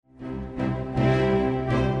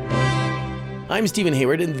I'm Stephen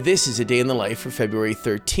Hayward, and this is A Day in the Life for February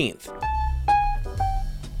 13th.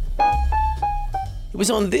 It was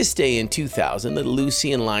on this day in 2000 that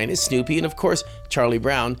Lucy and Linus, Snoopy, and of course Charlie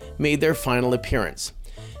Brown made their final appearance.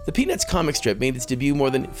 The Peanuts comic strip made its debut more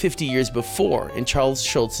than 50 years before in Charles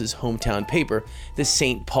Schulz's hometown paper, the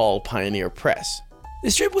St. Paul Pioneer Press.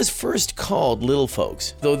 The strip was first called Little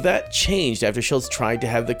Folks, though that changed after Schulz tried to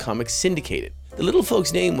have the comic syndicated. The Little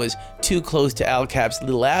Folks name was too close to Al Cap's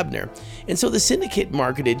Little Abner, and so the syndicate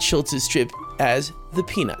marketed Schulz's strip as The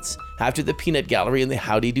Peanuts, after the Peanut Gallery and the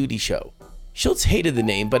Howdy Doody Show. Schulz hated the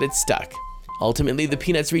name, but it stuck. Ultimately, the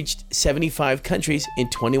Peanuts reached 75 countries in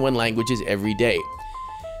 21 languages every day.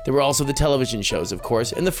 There were also the television shows, of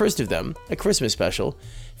course, and the first of them, a Christmas special,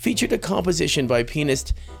 featured a composition by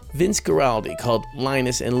pianist Vince Guaraldi called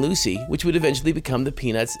Linus and Lucy, which would eventually become the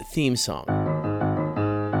Peanuts theme song.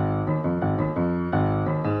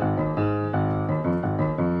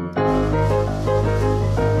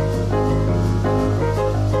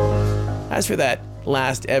 As for that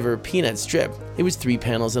last ever Peanut strip, it was 3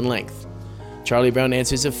 panels in length. Charlie Brown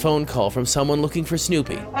answers a phone call from someone looking for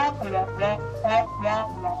Snoopy.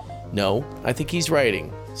 "No, I think he's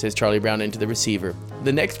writing," says Charlie Brown into the receiver.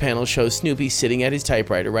 The next panel shows Snoopy sitting at his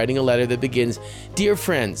typewriter writing a letter that begins, "Dear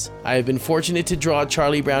friends, I have been fortunate to draw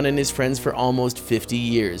Charlie Brown and his friends for almost 50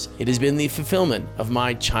 years. It has been the fulfillment of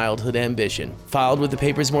my childhood ambition." Filed with the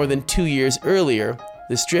papers more than 2 years earlier,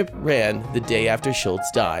 the strip ran the day after Schulz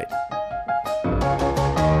died.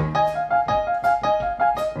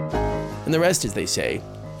 And the rest, as they say,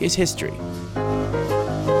 is history.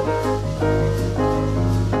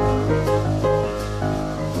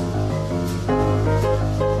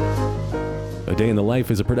 A Day in the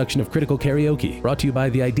Life is a production of Critical Karaoke, brought to you by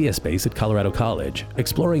the Idea Space at Colorado College,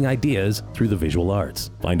 exploring ideas through the visual arts.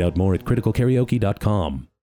 Find out more at criticalkaraoke.com.